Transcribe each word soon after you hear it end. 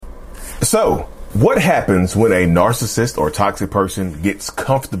So, what happens when a narcissist or toxic person gets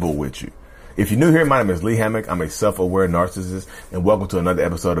comfortable with you? If you're new here, my name is Lee Hammock. I'm a self-aware narcissist, and welcome to another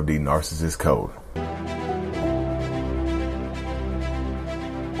episode of the Narcissist Code.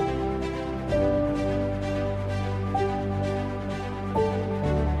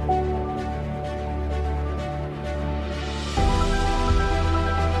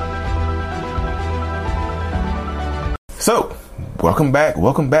 So, welcome back.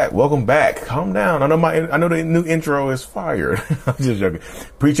 Calm down. I know the new intro is fired. I'm just joking.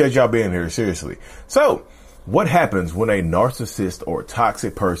 Appreciate y'all being here, seriously. So, what happens when a narcissist or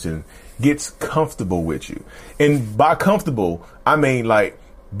toxic person gets comfortable with you? And by comfortable, I mean like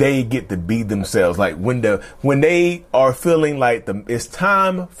they get to be themselves. Like when they are feeling like it's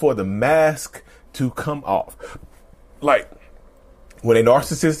time for the mask to come off. Like when a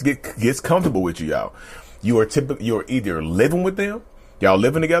narcissist gets comfortable with you, y'all. You're either living with them, y'all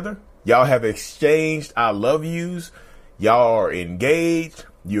living together, y'all have exchanged I love yous, y'all are engaged,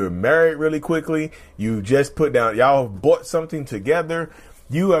 you're married really quickly, you just y'all bought something together,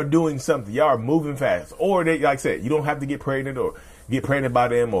 you are doing something, y'all are moving fast. Or like I said, you don't have to get pregnant or get pregnant by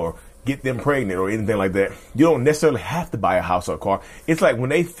them or get them pregnant or anything like that. You don't necessarily have to buy a house or a car. It's like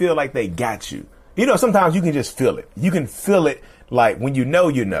when they feel like they got you. You know, sometimes you can just feel it. You can feel it like when you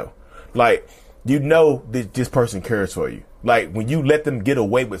know. Like, you know that this person cares for you. Like when you let them get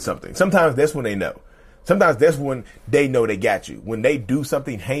away with something. Sometimes that's when they know. Sometimes that's when they know they got you. When they do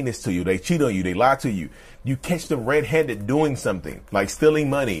something heinous to you, they cheat on you, they lie to you. You catch them red-handed doing something like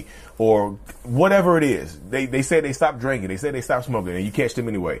stealing money or whatever it is. They say they stopped drinking. They say they stopped smoking, and you catch them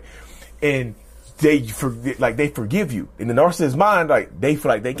anyway. And they forgive you. In the narcissist's mind, like they feel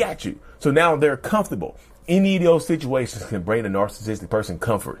like they got you. So now they're comfortable. Any of those situations can bring the narcissistic person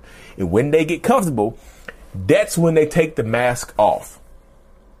comfort. And when they get comfortable, that's when they take the mask off.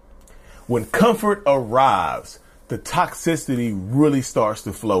 When comfort arrives, the toxicity really starts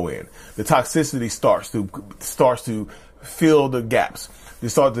to flow in. The toxicity starts to fill the gaps. It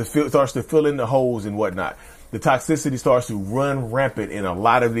starts to fill in the holes and whatnot. The toxicity starts to run rampant in a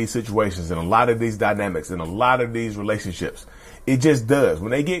lot of these situations, in a lot of these dynamics, in a lot of these relationships. It just does. When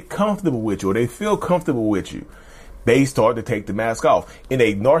they get comfortable with you or they feel comfortable with you, they start to take the mask off. In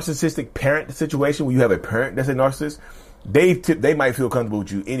a narcissistic parent situation, where you have a parent that's a narcissist, they might feel comfortable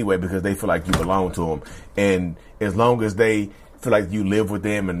with you anyway because they feel like you belong to them. And as long as they feel like you live with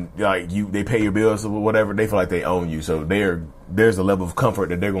them and like they pay your bills or whatever, they feel like they own you. So there's a level of comfort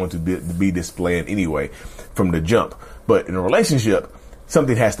that they're going to be displaying anyway from the jump. But in a relationship,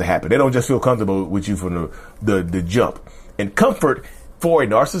 something has to happen. They don't just feel comfortable with you from the jump. And comfort for a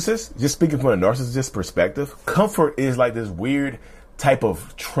narcissist, just speaking from a narcissist perspective, comfort is like this weird type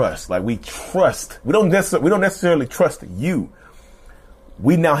of trust. Like we don't necessarily trust you.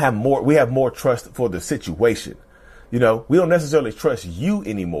 We have more trust for the situation. You know, we don't necessarily trust you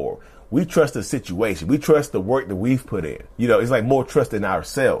anymore. We trust the situation. We trust the work that we've put in. You know, it's like more trust in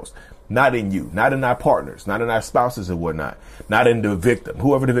ourselves, not in you, not in our partners, not in our spouses and whatnot, not in the victim,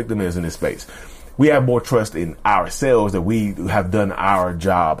 whoever the victim is in this space. We have more trust in ourselves that we have done our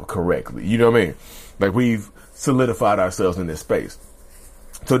job correctly. You know what I mean? Like we've solidified ourselves in this space.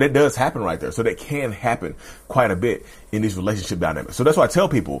 So that does happen right there. So that can happen quite a bit in these relationship dynamics. So that's why I tell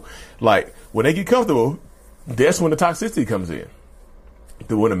people, like, when they get comfortable, that's when the toxicity comes in.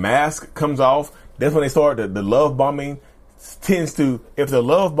 When the mask comes off, that's when they start the love bombing tends to, if the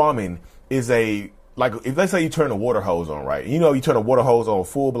love bombing is if let's say you turn the water hose on, right? You know, you turn a water hose on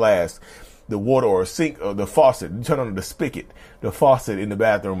full blast, the water or sink or the faucet, you turn on the spigot, the faucet in the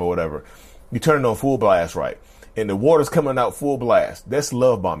bathroom or whatever. You turn it on full blast, right? And the water's coming out full blast. That's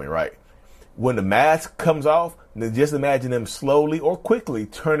love bombing, right? When the mask comes off, just imagine them slowly or quickly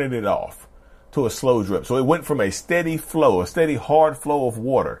turning it off to a slow drip. So it went from a steady flow, a steady hard flow of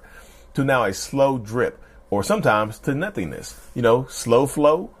water to now a slow drip, or sometimes to nothingness. You know, slow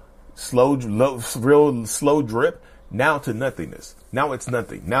flow, real slow drip, now to nothingness. Now it's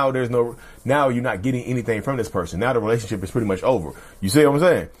nothing. Now you're not getting anything from this person. Now the relationship is pretty much over. You see what I'm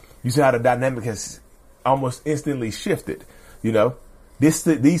saying? You see how the dynamic has almost instantly shifted. You know, these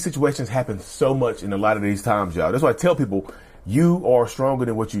situations happen so much in a lot of these times, y'all. That's why I tell people, you are stronger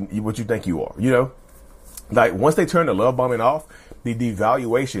than what you think you are. You know, like once they turn the love bombing off, the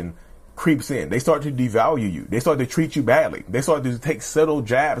devaluation creeps in. They start to devalue you. They start to treat you badly. They start to take subtle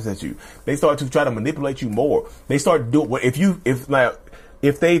jabs at you. They start to try to manipulate you more. They start to do what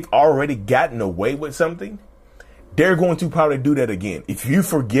if they've already gotten away with something, they're going to probably do that again. If you've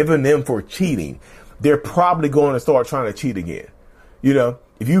forgiven them for cheating, they're probably going to start trying to cheat again. You know,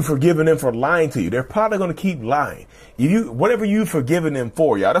 if you've forgiven them for lying to you, they're probably going to keep lying. Whatever you've forgiven them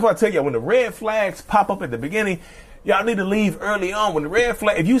for, y'all. That's why I tell you, when the red flags pop up at the beginning, y'all need to leave early on. When the red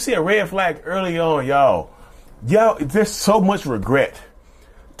flag, if you see a red flag early on, y'all, there's so much regret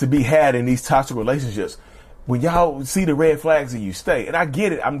to be had in these toxic relationships. When y'all see the red flags and you stay, and I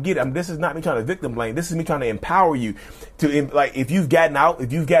get it, this is not me trying to victim blame. This is me trying to empower you to, like, if you've gotten out,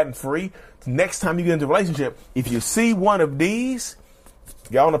 if you've gotten free, next time you get into a relationship, if you see one of these,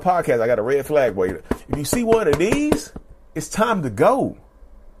 y'all on the podcast, I got a red flag for you. If you see one of these, it's time to go.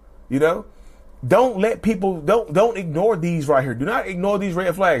 You know, don't let people, don't ignore these right here. Do not ignore these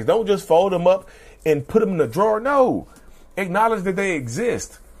red flags. Don't just fold them up and put them in the drawer. No, acknowledge that they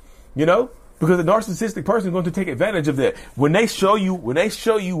exist. You know, because the narcissistic person is going to take advantage of that. When they show you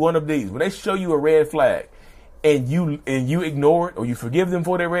one of these, when they show you a red flag and you ignore it, or you forgive them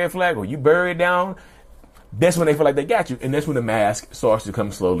for their red flag, or you bury it down, that's when they feel like they got you. And that's when the mask starts to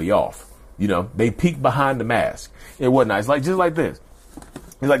come slowly off. You know, they peek behind the mask and whatnot. It's like, just like this.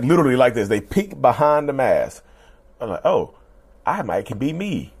 It's like literally like this. They peek behind the mask. I'm like, oh, I can be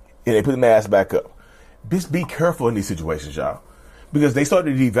me. And they put the mask back up. Just be careful in these situations, y'all. Because they start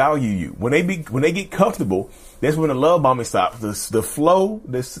to devalue you. When they get comfortable, that's when the love bombing stops. The flow,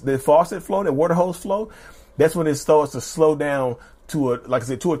 the faucet flow, the water hose flow, that's when it starts to slow down to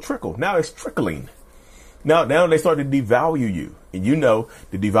a trickle. Now it's trickling. Now they start to devalue you. And you know,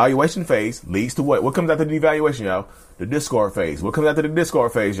 the devaluation phase leads to what? What comes after the devaluation, y'all? The discard phase. What comes after the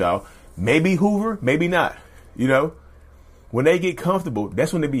discard phase, y'all? Maybe Hoover, maybe not. You know? When they get comfortable,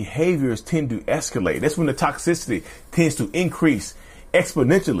 that's when the behaviors tend to escalate. That's when the toxicity tends to increase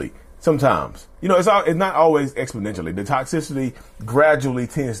exponentially sometimes. You know, it's not always exponentially. The toxicity gradually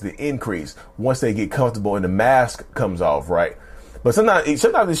tends to increase once they get comfortable and the mask comes off, right? But sometimes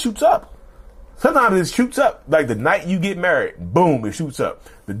it shoots up. Sometimes it shoots up. Like the night you get married, boom, it shoots up.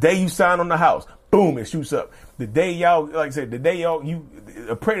 The day you sign on the house, boom, it shoots up. The day y'all, like I said,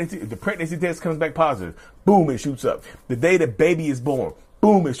 the pregnancy test comes back positive, boom, it shoots up. The day the baby is born,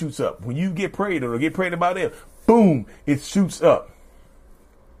 boom, it shoots up. When you get pregnant or get pregnant by them, boom, it shoots up.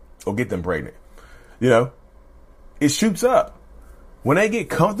 Or get them pregnant. You know, it shoots up. When they get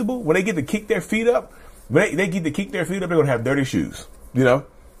comfortable, when they get to kick their feet up, when they get to kick their feet up, they're going to have dirty shoes. You know,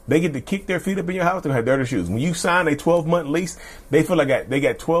 they get to kick their feet up in your house, they're going to have dirty shoes. When you sign a 12-month lease, they feel like they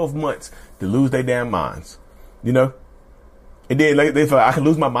got 12 months to lose their damn minds. You know, and then they feel like, I can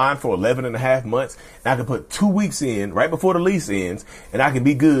lose my mind for 11 and a half months, and I can put 2 weeks in right before the lease ends, and I can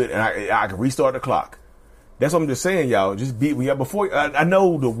be good, and I can restart the clock. That's what I'm just saying, y'all. Just before. I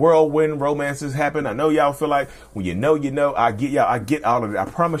know the whirlwind romances happen. I know y'all feel like when you know, I get y'all. I get all of it. I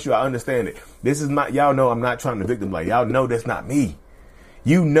promise you, I understand it. This is not, y'all know I'm not trying to victim blame. Y'all know that's not me.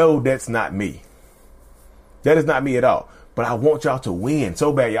 You know that's not me. That is not me at all. But I want y'all to win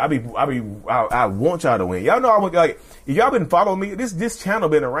so bad. I want y'all to win. Y'all know I would, like, if y'all been following me, this channel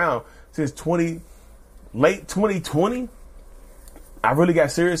been around since late 2020. I really got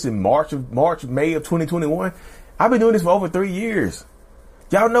serious in May of 2021. I've been doing this for over 3 years.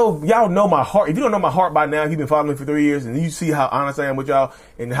 Y'all know my heart. If you don't know my heart by now, if you've been following me for 3 years and you see how honest I am with y'all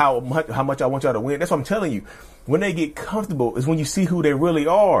and how much I want y'all to win, that's what I'm telling you. When they get comfortable is when you see who they really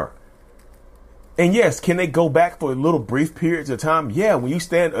are. And yes, can they go back for little brief periods of time? Yeah, when you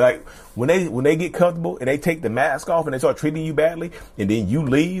stand, like when they get comfortable and they take the mask off and they start treating you badly and then you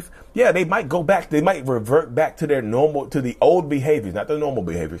leave, yeah, they might go back, they might revert back to the old behaviors, not the normal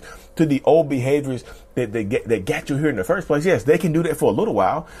behaviors, to the old behaviors that got you here in the first place. Yes, they can do that for a little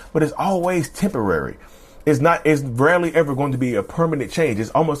while, but it's always temporary. It's rarely ever going to be a permanent change. It's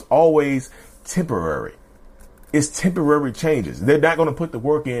almost always temporary. It's temporary changes. They're not going to put the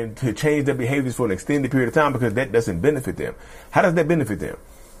work in to change their behaviors for an extended period of time because that doesn't benefit them. How does that benefit them?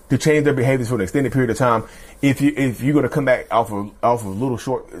 To change their behaviors for an extended period of time if you're going to come back off of little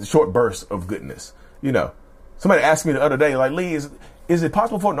short bursts of goodness. You know, somebody asked me the other day, like, Lee, is it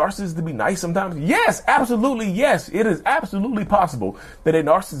possible for a narcissist to be nice sometimes? Yes, absolutely. Yes, it is absolutely possible that a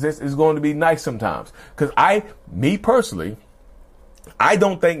narcissist is going to be nice sometimes. Because me personally, I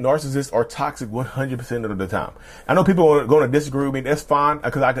don't think narcissists are toxic 100% of the time. I know people are going to disagree with me. That's fine,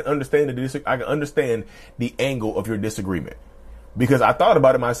 because I can understand the angle of your disagreement. Because I thought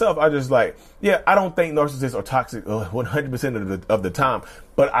about it myself. I just I don't think narcissists are toxic 100% of the time.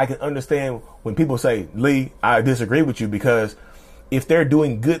 But I can understand when people say, Lee, I disagree with you, because if they're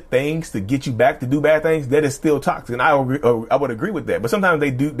doing good things to get you back to do bad things, that is still toxic. And I would agree with that. But sometimes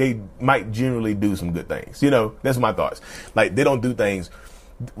they might generally do some good things. You know, that's my thoughts. Like, they don't do things,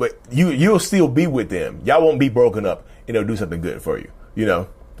 but you'll still be with them. Y'all won't be broken up and they'll do something good for you. You know,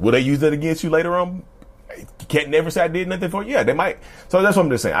 will they use that against you later on? can't never say I did nothing for you. Yeah, they might. So that's what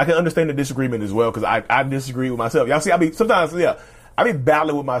I'm just saying. I can understand the disagreement as well, because I disagree with myself. Y'all see, I be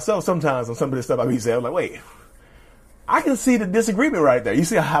battling with myself sometimes on some of this stuff I be saying. I'm like, wait, I can see the disagreement right there. You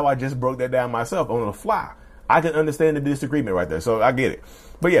see how I just broke that down myself on the fly. I can understand the disagreement right there. So I get it.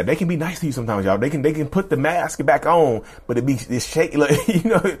 But yeah, they can be nice to you sometimes, y'all. They can put the mask back on, but it's shaky. Like,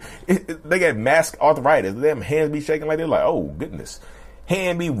 they got mask arthritis. Them hands be shaking like they're like, oh goodness.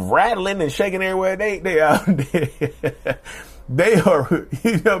 Hand be rattling and shaking everywhere. They are, they are,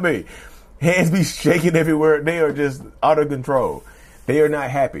 you know what I mean? Hands be shaking everywhere. They are just out of control. They are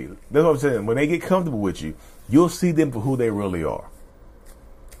not happy. That's what I'm saying. When they get comfortable with you, you'll see them for who they really are.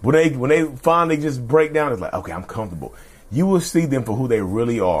 When they finally just break down, it's like, okay, I'm comfortable. You will see them for who they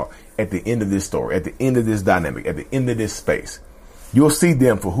really are at the end of this story, at the end of this dynamic, at the end of this space. You'll see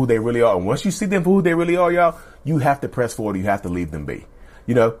them for who they really are. And once you see them for who they really are, y'all, you have to press forward. You have to leave them be.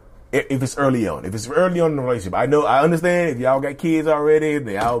 If it's early on. If it's early on in the relationship. I understand if y'all got kids already,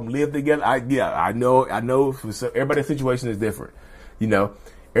 they all live together. I know everybody's situation is different.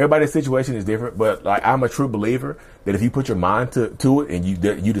 Everybody's situation is different, but like, I'm a true believer that if you put your mind to it and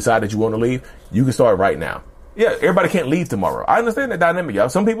you decide that you want to leave, you can start right now. Yeah, everybody can't leave tomorrow. I understand that dynamic, y'all.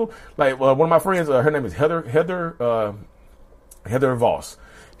 Some people, like one of my friends, her name is Heather Voss.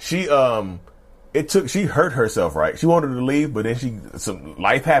 She hurt herself, right? She wanted to leave, but then some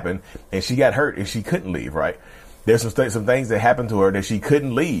life happened and she got hurt and she couldn't leave, right? There's some things that happened to her that she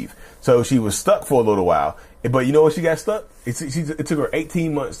couldn't leave. So she was stuck for a little while. But you know what she got stuck? It took her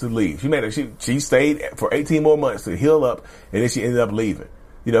 18 months to leave. She stayed for 18 more months to heal up, and then she ended up leaving.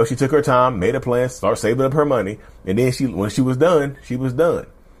 She took her time, made a plan, started saving up her money, and then when she was done, she was done.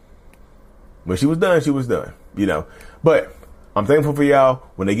 When she was done, she was done. But I'm thankful for y'all.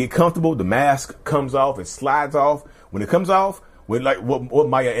 When they get comfortable, the mask comes off, it slides off. When it comes off, like what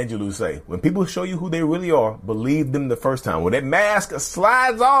Maya Angelou say, when people show you who they really are, believe them the first time. When that mask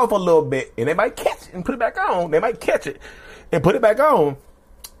slides off a little bit, and they might catch it and put it back on. They might catch it and put it back on.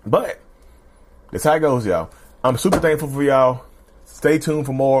 But that's how it goes, y'all. I'm super thankful for y'all. Stay tuned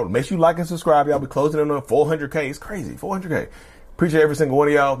for more. Make sure you like and subscribe. Y'all be closing in on 400K. It's crazy. 400K. Appreciate every single one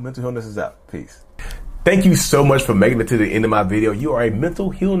of y'all. Mental Healness is out. Peace. Thank you so much for making it to the end of my video. You are a mental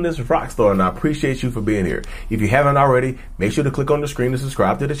healness rock star, and I appreciate you for being here. If you haven't already, make sure to click on the screen to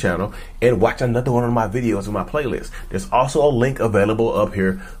subscribe to the channel and watch another one of my videos in my playlist. There's also a link available up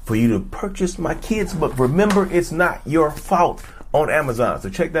here for you to purchase my kids' book, Remember It's Not Your Fault, on Amazon. So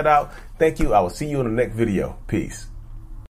check that out. Thank you. I will see you in the next video. Peace.